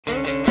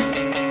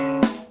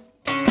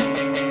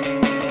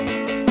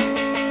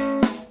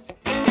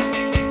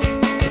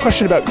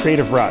question about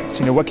creative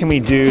ruts. What can we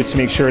do to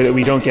make sure that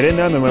we don't get in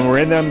them, and when we're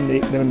in them,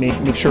 then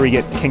make sure we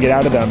can get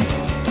out of them.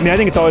 I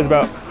think it's always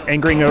about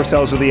anchoring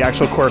ourselves with the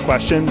actual core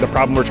question, the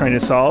problem we're trying to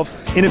solve.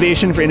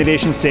 Innovation for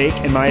innovation's sake,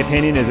 in my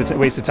opinion, it's a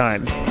waste of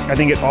time. I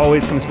think it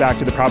always comes back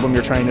to the problem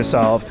you're trying to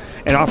solve.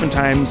 And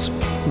oftentimes,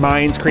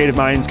 creative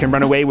minds can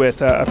run away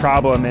with a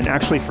problem and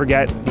actually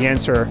forget the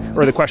answer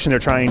or the question they're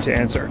trying to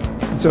answer.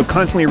 So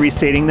constantly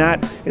restating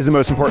that is the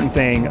most important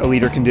thing a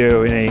leader can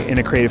do in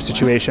a creative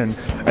situation.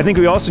 I think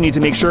we also need to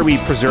make sure we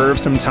preserve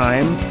some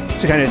time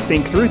to kind of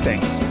think through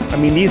things.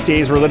 These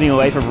days we're living a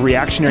life of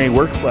reactionary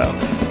workflow,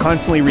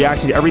 constantly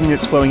reacting to everything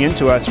that's flowing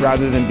into us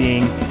rather than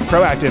being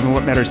proactive in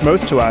what matters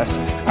most to us.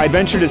 I'd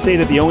venture to say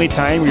that the only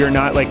time where you're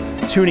not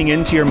tuning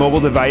into your mobile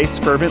device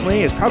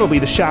fervently is probably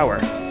the shower.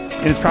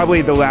 And it's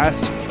probably the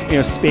last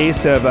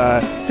space of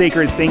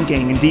sacred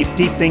thinking and deep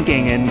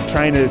thinking and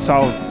trying to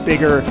solve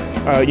bigger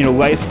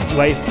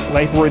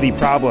life-worthy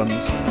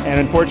problems. And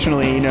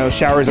unfortunately,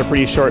 showers are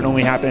pretty short and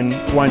only happen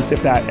once,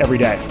 if that, every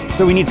day.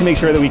 So we need to make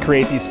sure that we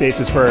create these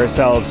spaces for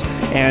ourselves,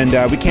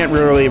 and we can't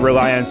really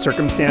rely on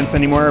circumstance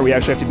anymore. We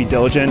actually have to be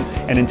diligent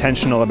and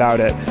intentional about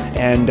it,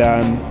 and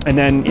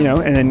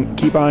then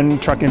keep on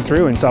trucking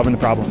through and solving the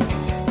problem.